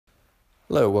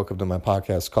Hello, welcome to my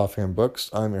podcast, Coffee and Books.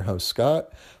 I'm your host,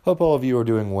 Scott. Hope all of you are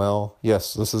doing well.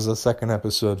 Yes, this is the second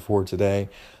episode for today.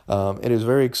 It is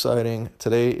very exciting.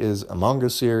 Today is a manga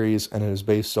series, and it is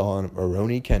based on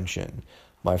Ruroni Kenshin,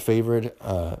 my favorite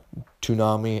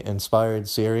Toonami-inspired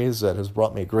series that has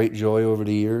brought me great joy over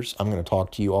the years. I'm going to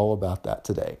talk to you all about that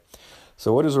today.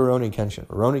 So what is Ruroni Kenshin?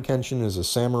 Ruroni Kenshin is a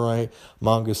samurai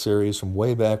manga series from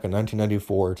way back in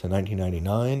 1994 to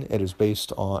 1999. It is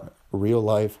based on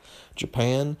real-life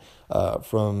Japan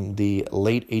from the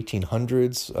late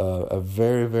 1800s, a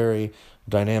very, very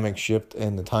dynamic shift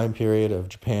in the time period of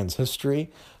Japan's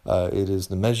history. It is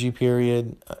the Meiji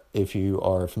period, if you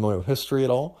are familiar with history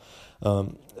at all.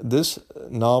 This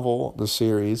novel, the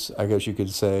series, I guess you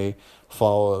could say,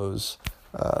 follows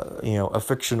a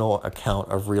fictional account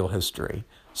of real history.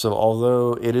 So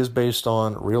although it is based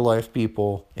on real life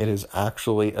people, it is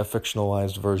actually a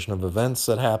fictionalized version of events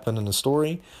that happen in the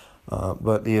story.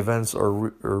 But the events are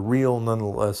real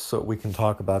nonetheless, so we can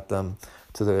talk about them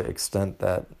to the extent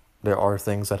that there are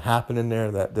things that happen in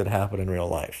there that did happen in real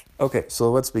life. Okay,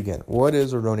 so let's begin. What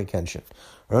is Ruroni Kenshin?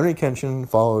 Ruroni Kenshin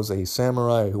follows a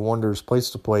samurai who wanders place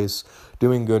to place,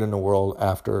 doing good in the world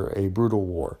after a brutal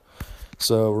war.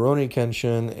 So Ruroni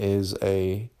Kenshin is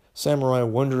a samurai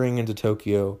wandering into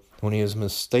Tokyo when he is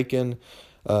mistaken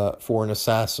for an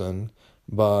assassin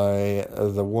by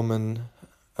the woman,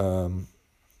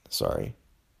 Kamaya.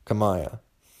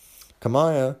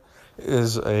 Kamaya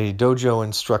is a dojo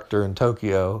instructor in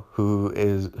Tokyo who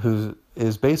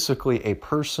is basically a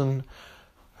person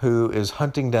who is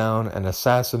hunting down an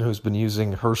assassin who's been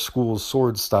using her school's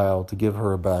sword style to give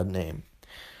her a bad name.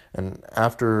 And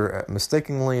after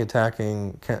mistakenly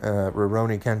attacking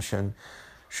Ruroni Kenshin,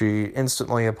 she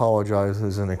instantly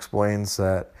apologizes and explains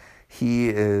that he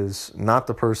is not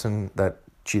the person that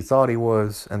she thought he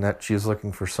was and that she is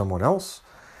looking for someone else.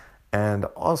 And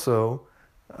also,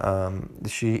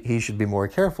 he should be more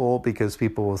careful because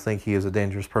people will think he is a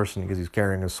dangerous person because he's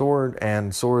carrying a sword,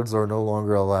 and swords are no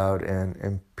longer allowed in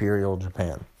Imperial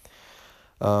Japan.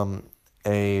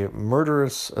 A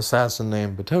murderous assassin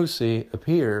named Batoshi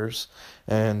appears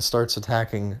and starts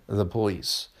attacking the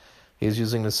police. He's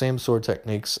using the same sword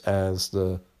techniques as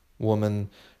the woman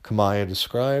Kamaya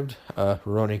described.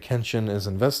 Ruroni Kenshin is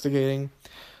investigating,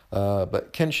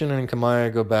 but Kenshin and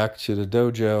Kamaya go back to the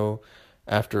dojo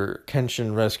after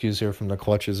Kenshin rescues her from the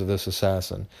clutches of this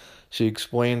assassin. She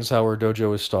explains how her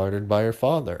dojo was started by her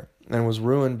father and was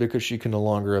ruined because she can no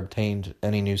longer obtain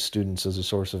any new students as a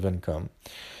source of income.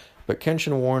 But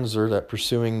Kenshin warns her that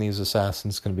pursuing these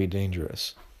assassins can be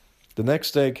dangerous. The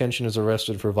next day, Kenshin is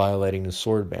arrested for violating the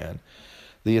sword ban.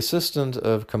 The assistant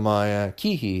of Kamaya,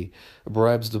 Kihi,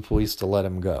 bribes the police to let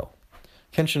him go.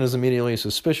 Kenshin is immediately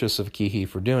suspicious of Kihi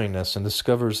for doing this and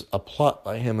discovers a plot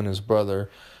by him and his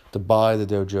brother to buy the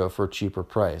dojo for a cheaper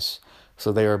price.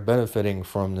 So they are benefiting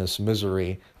from this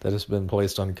misery that has been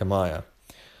placed on Kamaya.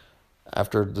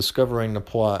 After discovering the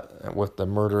plot with the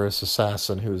murderous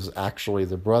assassin who's actually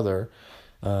the brother,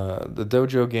 the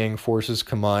dojo gang forces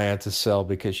Kamaya to sell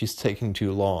because she's taking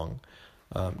too long.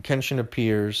 Kenshin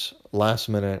appears last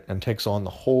minute and takes on the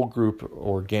whole group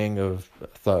or gang of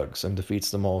thugs and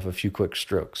defeats them all with a few quick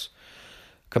strokes.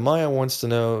 Kamaya wants to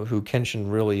know who Kenshin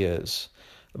really is,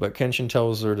 but Kenshin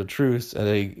tells her the truth, and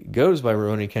he goes by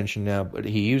Ruroni Kenshin now, but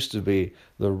he used to be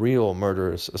the real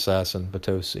murderous assassin,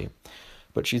 Batoshi.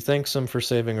 But she thanks him for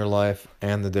saving her life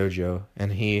and the dojo,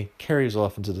 and he carries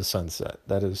off into the sunset.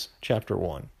 That is Chapter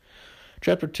 1.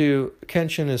 Chapter 2,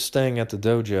 Kenshin is staying at the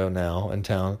dojo now in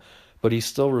town, but he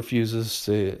still refuses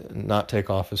to not take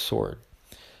off his sword.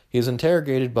 He is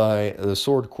interrogated by the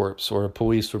Sword Corps, or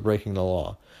police, for breaking the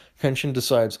law. Kenshin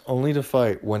decides only to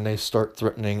fight when they start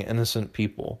threatening innocent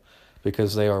people,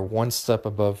 because they are one step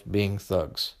above being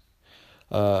thugs.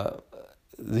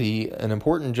 An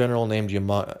important general named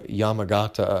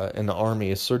Yamagata in the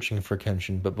army is searching for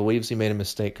Kenshin, but believes he made a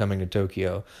mistake coming to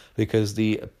Tokyo because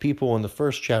the people in the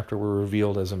first chapter were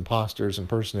revealed as imposters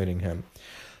impersonating him.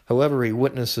 However, he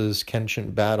witnesses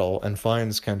Kenshin battle and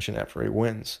finds Kenshin after he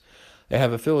wins. They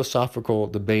have a philosophical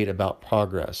debate about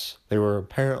progress. They were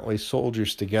apparently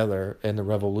soldiers together in the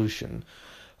revolution.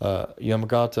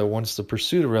 Yamagata wants to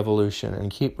pursue the revolution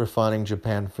and keep refining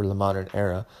Japan for the modern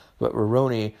era, but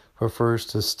Ruroni prefers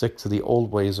to stick to the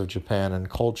old ways of Japan and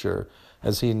culture,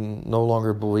 as he no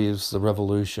longer believes the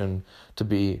revolution to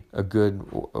be a good,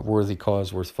 worthy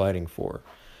cause worth fighting for.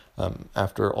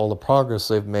 After all the progress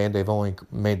they've made, they've only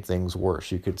made things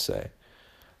worse, you could say.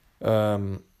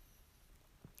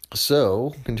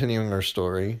 So, continuing our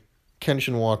story,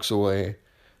 Kenshin walks away,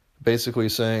 basically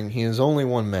saying he is only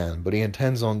one man, but he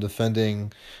intends on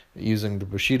defending, using the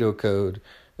Bushido Code,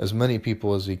 as many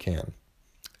people as he can.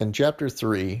 In Chapter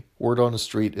 3, word on the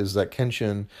street is that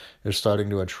Kenshin is starting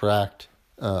to attract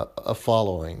a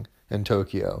following in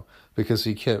Tokyo because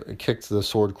he kicked the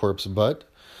Sword Corp's butt.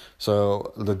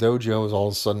 So the dojo is all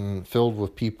of a sudden filled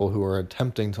with people who are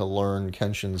attempting to learn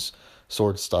Kenshin's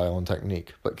sword style and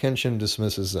technique, but Kenshin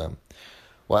dismisses them.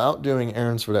 While out doing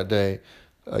errands for that day,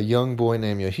 a young boy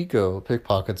named Yahiko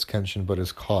pickpockets Kenshin but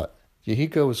is caught.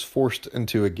 Yahiko is forced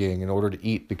into a gang in order to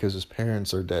eat because his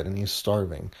parents are dead and he's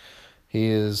starving. He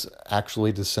is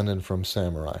actually descended from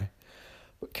samurai.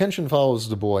 But Kenshin follows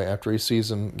the boy after he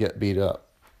sees him get beat up.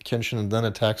 Kenshin then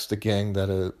attacks the gang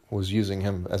that was using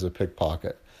him as a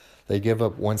pickpocket. They give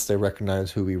up once they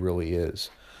recognize who he really is.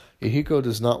 Yahiko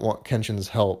does not want Kenshin's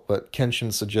help, but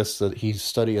Kenshin suggests that he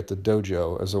study at the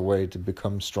dojo as a way to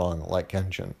become strong like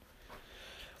Kenshin.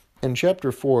 In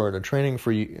Chapter 4, the training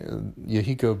for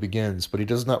Yahiko begins, but he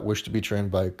does not wish to be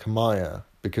trained by Kamaya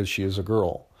because she is a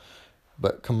girl.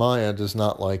 But Kamaya does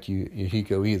not like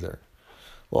Yahiko either.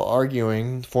 While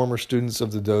arguing, former students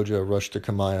of the dojo rush to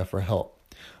Kamaya for help.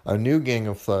 A new gang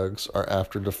of thugs are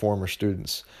after the former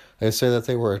students. They say that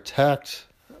they were attacked,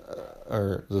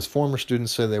 or the former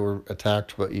students say they were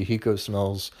attacked, but Yahiko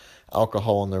smells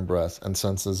alcohol in their breath and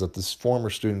senses that the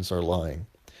former students are lying.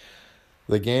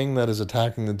 The gang that is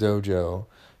attacking the dojo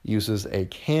uses a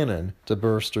cannon to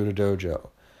burst through the dojo.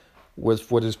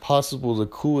 With what is possible the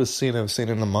coolest scene I've seen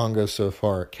in the manga so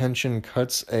far, Kenshin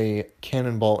cuts a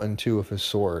cannonball in two with his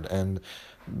sword and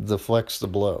deflects the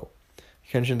blow.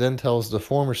 Kenshin then tells the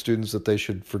former students that they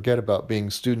should forget about being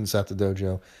students at the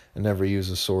dojo and never use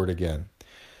a sword again.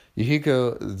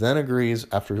 Yahiko then agrees,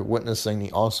 after witnessing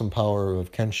the awesome power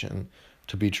of Kenshin,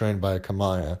 to be trained by a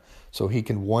Kamaya, so he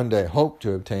can one day hope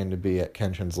to obtain to be at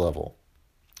Kenshin's level.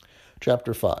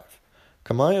 Chapter 5.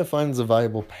 Kamaya finds a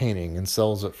valuable painting and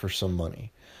sells it for some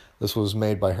money. This was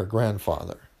made by her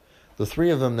grandfather. The three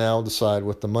of them now decide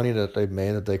with the money that they've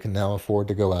made that they can now afford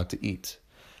to go out to eat.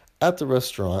 At the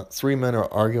restaurant, three men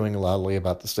are arguing loudly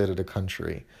about the state of the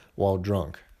country while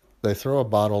drunk. They throw a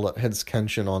bottle that hits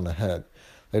Kenshin on the head.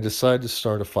 They decide to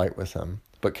start a fight with him,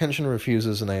 but Kenshin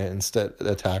refuses and they instead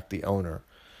attack the owner.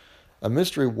 A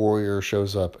mystery warrior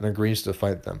shows up and agrees to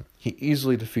fight them. He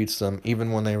easily defeats them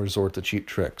even when they resort to cheap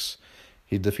tricks.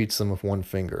 He defeats them with one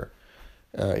finger.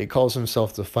 He calls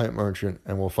himself the fight merchant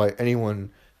and will fight anyone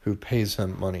who pays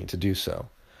him money to do so.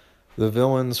 The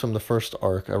villains from the first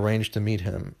arc arrange to meet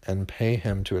him and pay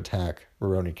him to attack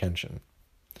Ruroni Kenshin.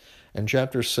 In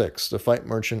Chapter 6, the fight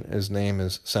merchant, his name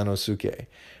is Sanosuke,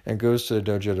 and goes to the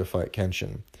dojo to fight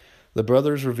Kenshin. The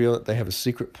brothers reveal that they have a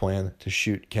secret plan to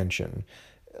shoot Kenshin.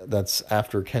 That's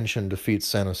after Kenshin defeats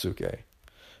Sanosuke.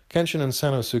 Kenshin and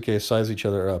Sanosuke size each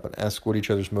other up and ask what each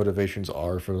other's motivations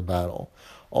are for the battle.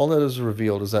 All that is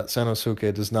revealed is that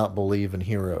Sanosuke does not believe in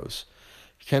heroes.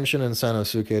 Kenshin and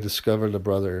Sanosuke discover the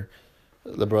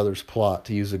brother's plot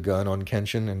to use a gun on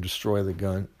Kenshin and destroy the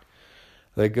gun.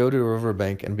 They go to a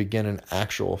riverbank and begin an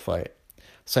actual fight.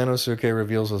 Sanosuke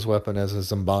reveals his weapon as a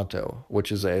Zambato,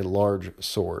 which is a large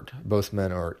sword. Both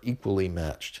men are equally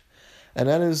matched. And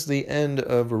that is the end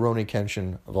of Ruroni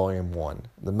Kenshin Volume 1.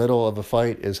 The middle of a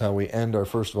fight is how we end our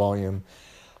first volume.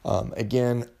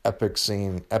 Again, epic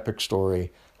scene, epic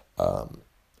story.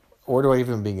 Where do I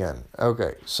even begin?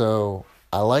 Okay, so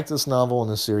I like this novel and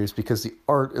this series because the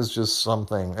art is just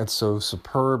something. It's so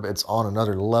superb. It's on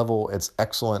another level. It's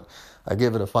excellent. I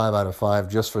give it a 5 out of 5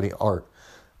 just for the art.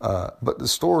 But the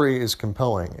story is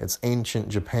compelling. It's ancient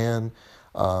Japan.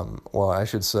 I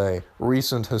should say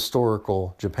recent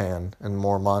historical Japan in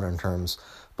more modern terms.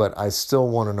 But I still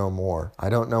want to know more. I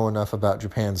don't know enough about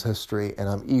Japan's history, and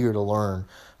I'm eager to learn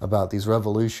about these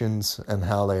revolutions and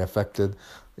how they affected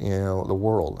the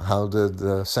world. How did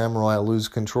the samurai lose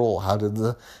control? How did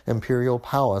the imperial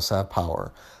palace have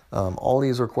power? All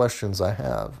these are questions I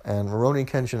have, and Ruroni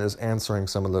Kenshin is answering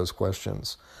some of those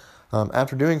questions.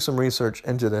 After doing some research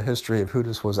into the history of who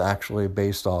this was actually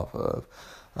based off of,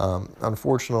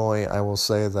 unfortunately, I will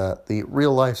say that the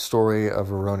real-life story of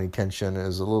Ruroni Kenshin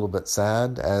is a little bit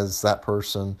sad, as that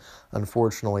person,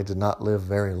 unfortunately, did not live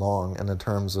very long in the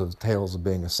terms of tales of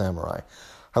being a samurai.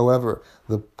 However,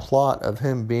 the plot of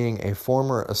him being a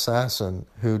former assassin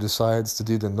who decides to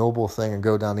do the noble thing and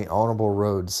go down the honorable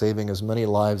road, saving as many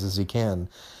lives as he can,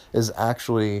 is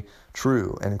actually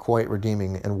true and quite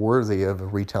redeeming and worthy of a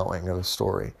retelling of a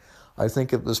story. I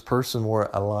think if this person were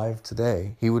alive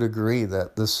today, he would agree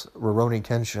that this Ruroni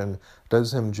Kenshin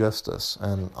does him justice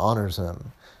and honors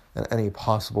him in any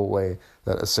possible way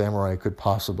that a samurai could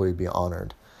possibly be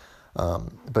honored.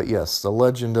 But yes, the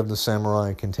legend of the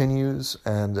samurai continues,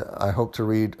 and I hope to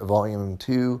read Volume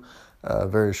 2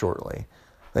 very shortly.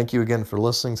 Thank you again for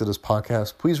listening to this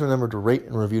podcast. Please remember to rate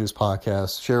and review this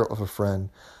podcast. Share it with a friend.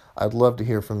 I'd love to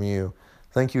hear from you.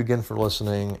 Thank you again for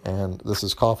listening, and this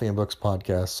is Coffee and Books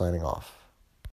Podcast signing off.